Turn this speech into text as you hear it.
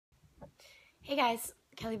Hey guys,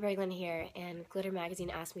 Kelli Berglund here, and Glitter Magazine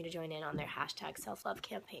asked me to join in on their hashtag self-love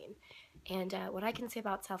campaign. And what I can say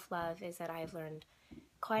about self-love is that I've learned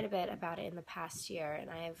quite a bit about it in the past year, and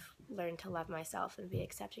I've learned to love myself and be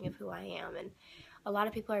accepting of who I am. And a lot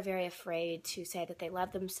of people are very afraid to say that they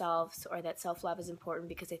love themselves or that self-love is important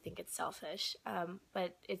because they think it's selfish.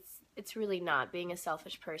 But it's really not. Being a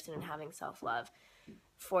selfish person and having self-love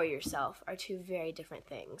for yourself are two very different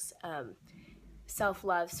things.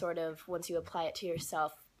 Self-love sort of, once you apply it to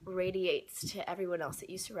yourself, radiates to everyone else that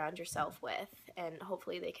you surround yourself with, and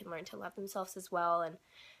hopefully they can learn to love themselves as well and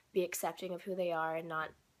be accepting of who they are and not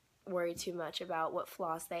worry too much about what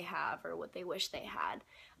flaws they have or what they wish they had,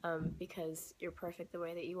 because you're perfect the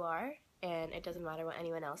way that you are, and it doesn't matter what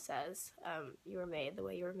anyone else says. You were made the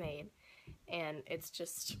way you were made, and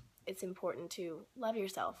it's important to love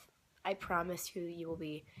yourself. I promise you will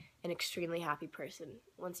be an extremely happy person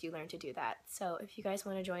once you learn to do that. So if you guys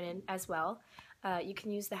want to join in as well, you can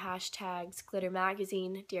use the hashtags Glitter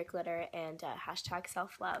Magazine, Dear Glitter, and hashtag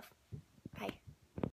self-love. Bye.